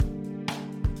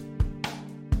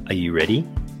Are you ready?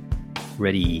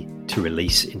 Ready to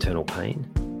release internal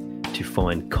pain? To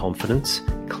find confidence,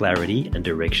 clarity, and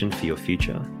direction for your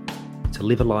future? To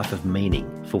live a life of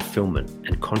meaning, fulfillment,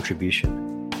 and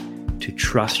contribution? To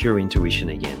trust your intuition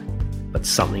again, but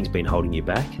something's been holding you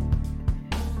back?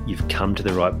 You've come to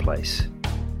the right place.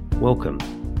 Welcome.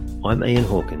 I'm Ian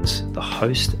Hawkins, the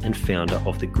host and founder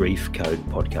of the Grief Code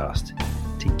podcast.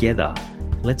 Together,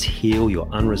 let's heal your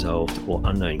unresolved or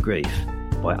unknown grief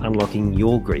by unlocking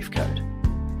your grief code.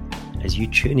 As you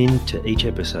tune in to each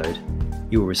episode,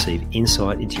 you will receive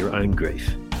insight into your own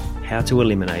grief, how to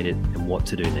eliminate it, and what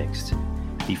to do next.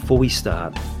 Before we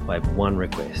start, I have one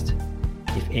request.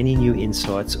 If any new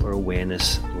insights or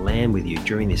awareness land with you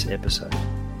during this episode,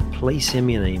 please send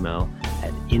me an email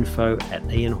at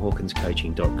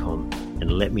info@ianhawkinscoaching.com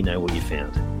and let me know what you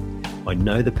found. I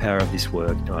know the power of this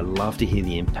work and I love to hear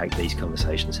the impact these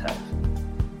conversations have.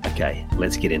 Okay,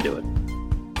 let's get into it.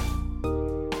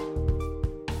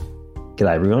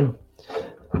 G'day everyone.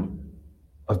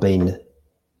 I've been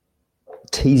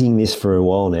teasing this for a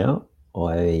while now.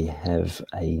 I have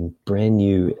a brand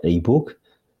new ebook,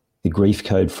 the Grief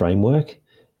Code Framework,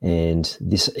 and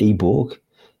this ebook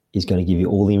is going to give you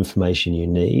all the information you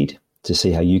need to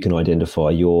see how you can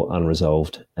identify your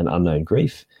unresolved and unknown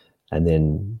grief, and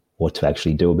then what to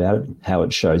actually do about it, how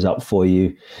it shows up for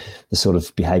you, the sort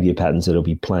of behavior patterns that will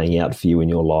be playing out for you in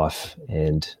your life,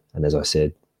 and as I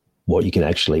said, what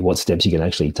steps you can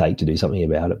actually take to do something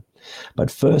about it. But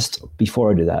first,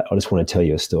 before I do that, I just want to tell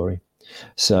you a story.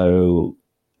 And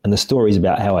the story is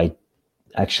about how I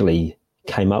actually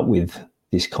came up with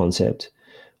this concept,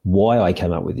 why I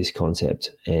came up with this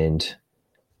concept, and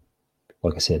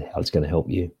like I said, how it's going to help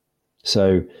you.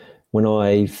 So when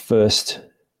I first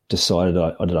decided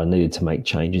that I needed to make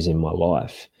changes in my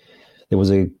life, there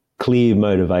was a clear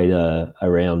motivator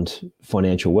around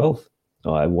financial wealth.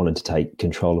 I wanted to take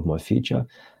control of my future,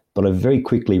 but I very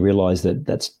quickly realized that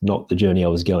that's not the journey I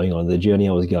was going on. The journey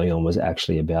I was going on was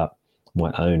actually about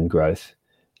my own growth.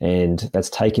 And that's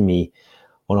taken me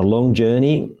on a long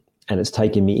journey, and it's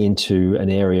taken me into an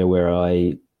area where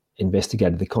I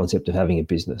investigated the concept of having a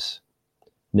business.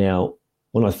 Now,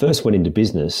 when I first went into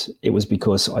business, it was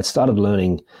because I started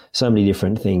learning so many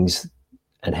different things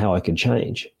and how I could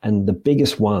change. And the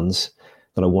biggest ones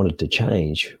that I wanted to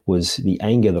change was the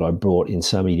anger that I brought in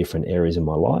so many different areas of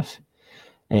my life,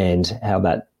 and how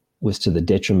that was to the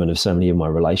detriment of so many of my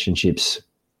relationships.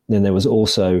 Then there was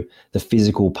also the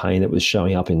physical pain that was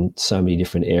showing up in so many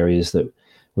different areas that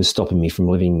was stopping me from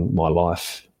living my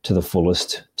life to the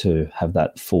fullest, to have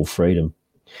that full freedom.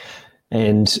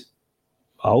 And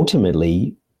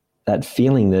ultimately, that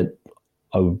feeling that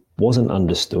I wasn't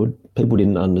understood, people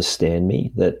didn't understand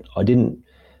me, that I didn't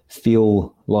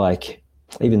feel like,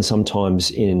 even sometimes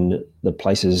in the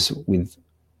places with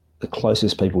the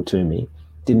closest people to me,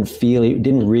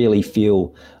 didn't really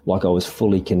feel like I was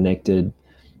fully connected,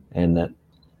 and that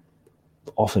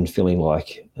often feeling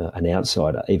like an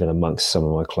outsider, even amongst some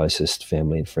of my closest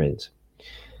family and friends.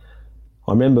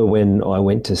 I remember when I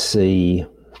went to see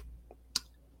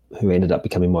who ended up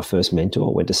becoming my first mentor,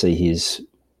 I went to see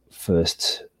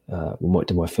went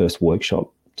to my first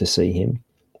workshop to see him,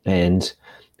 and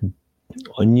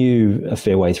I knew a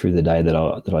fair way through the day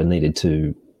that I needed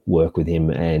to work with him.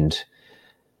 And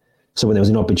so when there was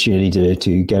an opportunity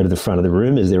to go to the front of the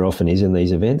room, as there often is in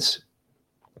these events,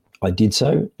 I did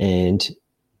so. And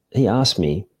he asked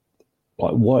me,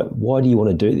 like, why do you want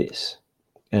to do this?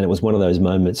 And it was one of those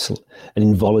moments, an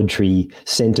involuntary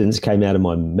sentence came out of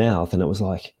my mouth, and it was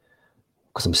like,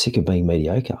 because I'm sick of being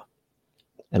mediocre.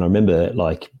 And I remember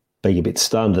like being a bit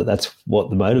stunned that that's what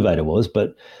the motivator was,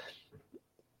 but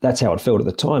that's how it felt at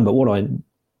the time. But what I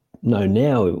know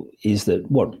now is that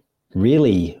what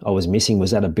really I was missing was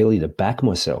that ability to back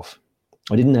myself.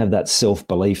 I didn't have that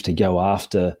self-belief to go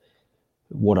after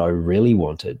what I really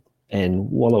wanted.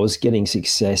 And while I was getting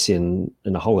success in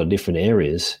a whole lot of different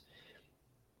areas,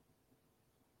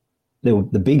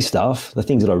 the big stuff, the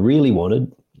things that I really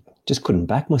wanted, just couldn't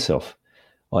back myself.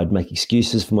 I'd make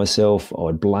excuses for myself,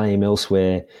 I'd blame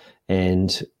elsewhere,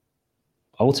 and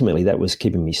ultimately that was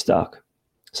keeping me stuck.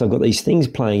 So I've got these things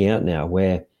playing out now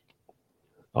where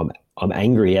I'm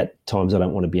angry at times I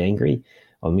don't want to be angry.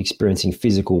 I'm experiencing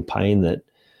physical pain that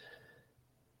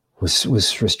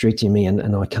was restricting me,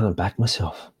 and I can't back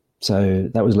myself. So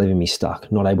that was leaving me stuck,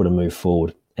 not able to move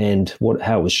forward. And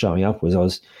how it was showing up was I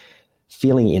was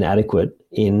feeling inadequate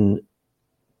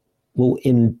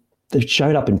that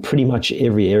showed up in pretty much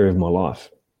every area of my life.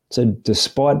 So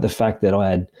despite the fact that I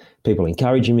had people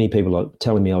encouraging me, people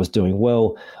telling me I was doing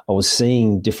well, I was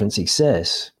seeing different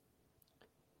success,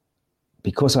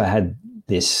 because I had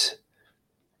this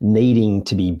needing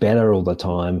to be better all the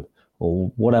time,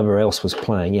 or whatever else was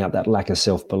playing out, that lack of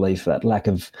self-belief, that lack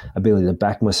of ability to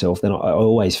back myself, then I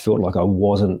always felt like I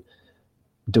wasn't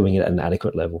doing it at an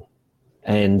adequate level.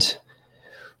 And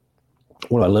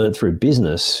what I learned through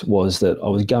business was that I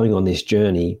was going on this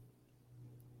journey,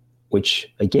 which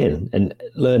again, and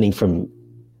learning from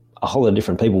a whole lot of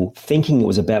different people, thinking it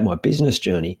was about my business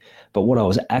journey, but what I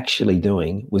was actually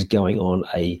doing was going on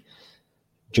a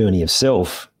journey of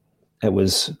self. It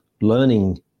was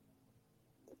learning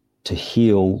to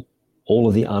heal all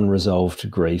of the unresolved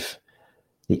grief,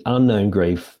 the unknown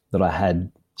grief that I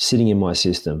had sitting in my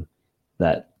system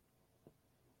that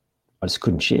I just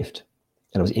couldn't shift,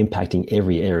 and it was impacting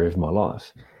every area of my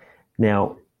life.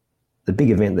 Now, the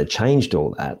big event that changed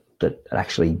all that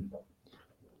actually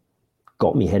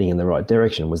got me heading in the right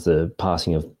direction was the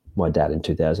passing of my dad in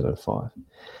 2005.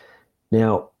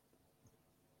 Now,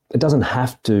 you don't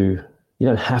have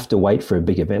to wait for a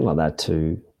big event like that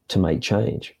to make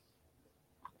change.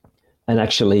 And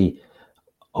actually,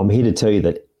 I'm here to tell you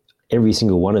that every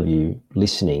single one of you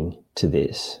listening to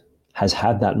this has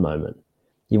had that moment.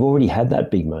 You've already had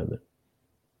that big moment.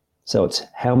 So it's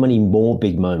how many more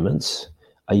big moments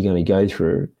are you going to go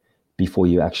through before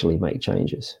you actually make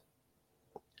changes?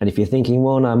 And if you're thinking,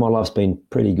 well, no, my life's been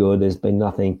pretty good, there's been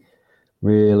nothing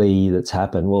really that's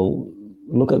happened. Well,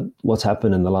 look at what's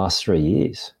happened in the last 3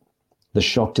 years. The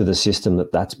shock to the system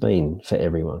that's been for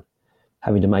everyone,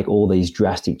 having to make all these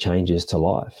drastic changes to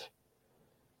life.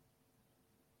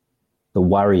 The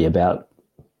worry about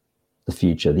the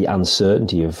future, the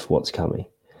uncertainty of what's coming.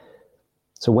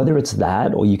 So whether it's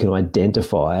that, or you can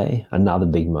identify another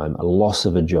big moment, a loss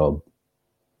of a job,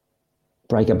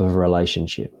 breakup of a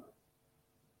relationship,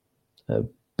 a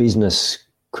business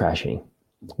crashing,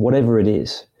 whatever it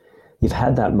is, you've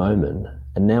had that moment,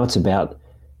 and now it's about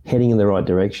heading in the right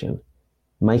direction,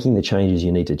 making the changes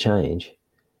you need to change,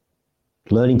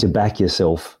 learning to back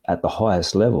yourself at the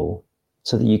highest level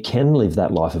so that you can live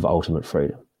that life of ultimate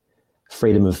freedom,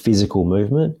 freedom of physical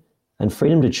movement, and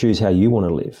freedom to choose how you want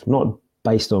to live, not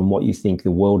based on what you think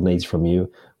the world needs from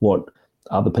you, what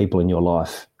other people in your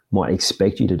life might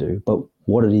expect you to do, but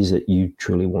what it is that you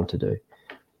truly want to do.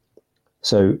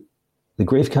 So the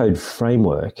Grief Code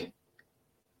framework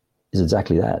is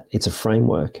exactly that. It's a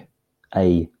framework,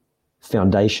 a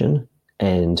foundation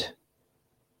and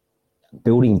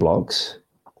building blocks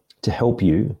to help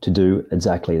you to do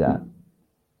exactly that,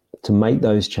 to make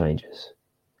those changes.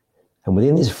 And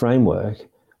within this framework,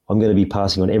 I'm going to be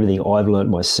passing on everything I've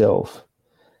learned myself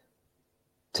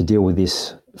to deal with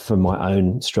this for my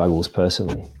own struggles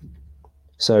personally.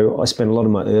 So I spent a lot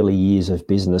of my early years of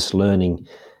business learning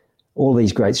all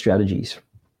these great strategies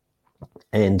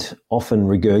and often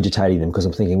regurgitating them because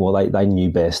I'm thinking, well, they knew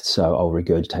best, so I'll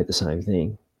regurgitate the same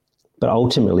thing. But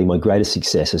ultimately, my greatest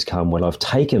success has come when I've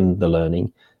taken the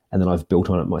learning and then I've built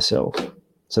on it myself.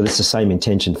 So it's the same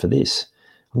intention for this.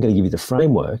 I'm going to give you the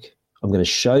framework. I'm going to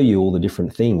show you all the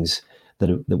different things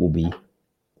that will be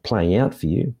playing out for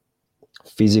you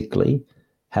physically,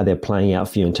 how they're playing out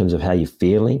for you in terms of how you're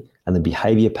feeling and the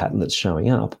behavior pattern that's showing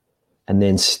up, and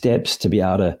then steps to be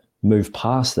able to move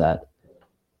past that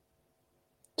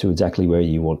to exactly where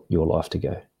you want your life to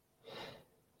go.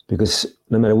 Because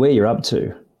no matter where you're up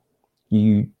to,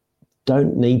 you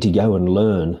don't need to go and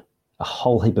learn a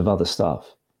whole heap of other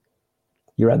stuff.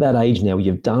 You're at that age now where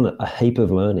you've done a heap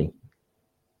of learning.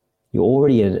 You're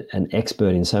already an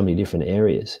expert in so many different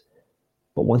areas.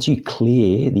 But once you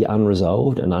clear the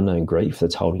unresolved and unknown grief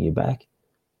that's holding you back,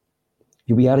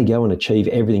 you'll be able to go and achieve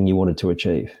everything you wanted to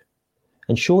achieve.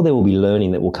 And sure, there will be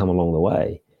learning that will come along the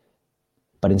way.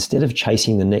 But instead of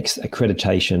chasing the next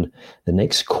accreditation, the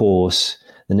next course,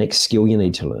 the next skill you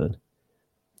need to learn,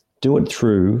 do it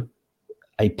through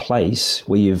a place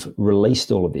where you've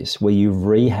released all of this, where you've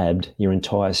rehabbed your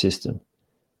entire system.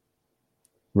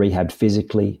 Rehabbed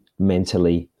physically,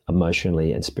 mentally,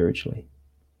 emotionally, and spiritually.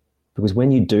 Because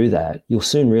when you do that, you'll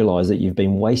soon realize that you've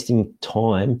been wasting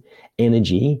time,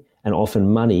 energy, and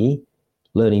often money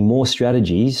learning more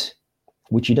strategies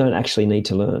which you don't actually need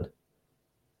to learn.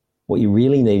 What you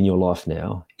really need in your life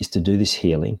now is to do this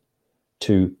healing,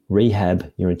 to rehab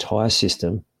your entire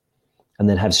system, and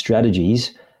then have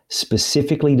strategies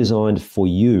specifically designed for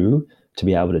you to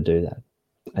be able to do that.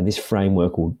 And this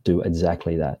framework will do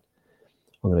exactly that.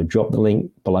 I'm going to drop the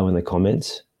link below in the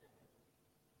comments.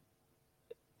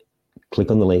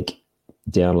 Click on the link,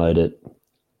 download it.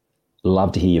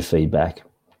 Love to hear your feedback.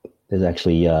 There's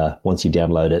actually, once you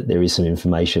download it, there is some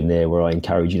information there where I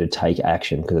encourage you to take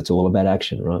action, because it's all about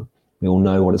action, right? We all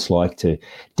know what it's like to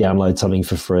download something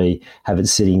for free, have it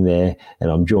sitting there,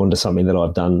 and I'm drawn to something that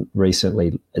I've done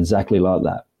recently exactly like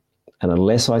that. And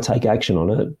unless I take action on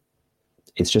it,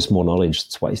 it's just more knowledge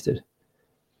that's wasted.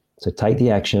 So take the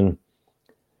action,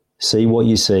 see what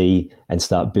you see, and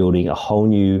start building a whole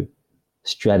new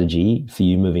strategy for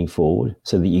you moving forward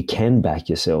so that you can back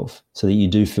yourself, so that you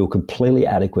do feel completely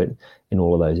adequate in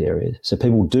all of those areas. So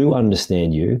people do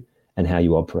understand you and how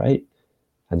you operate,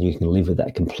 and you can live with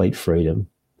that complete freedom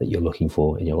that you're looking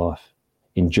for in your life.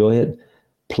 Enjoy it.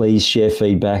 Please share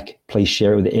feedback. Please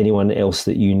share it with anyone else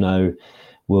that you know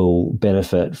will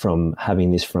benefit from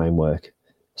having this framework,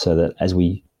 so that as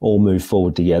we all move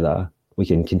forward together, we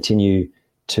can continue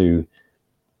to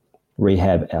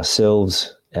rehab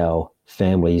ourselves, our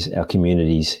families, our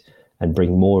communities, and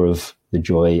bring more of the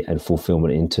joy and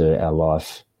fulfillment into our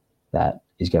life that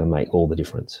is going to make all the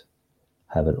difference.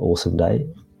 Have an awesome day.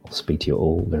 I'll speak to you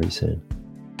all very soon.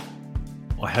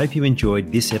 I hope you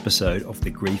enjoyed this episode of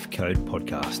the Grief Code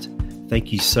podcast.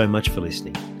 Thank you so much for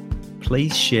listening.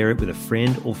 Please share it with a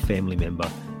friend or family member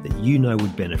that you know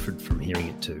would benefit from hearing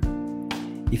it too.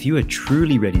 If you are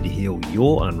truly ready to heal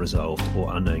your unresolved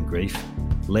or unknown grief,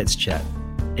 let's chat.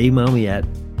 Email me at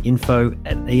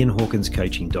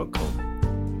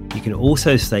info@ianhawkinscoaching.com. You can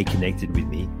also stay connected with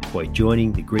me by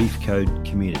joining the Grief Code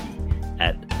community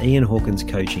at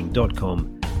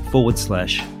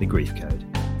ianhawkinscoaching.com/the Grief Code.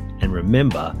 And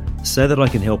remember, so that I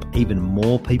can help even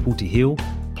more people to heal,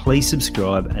 please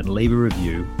subscribe and leave a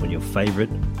review on your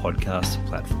favorite podcast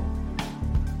platform.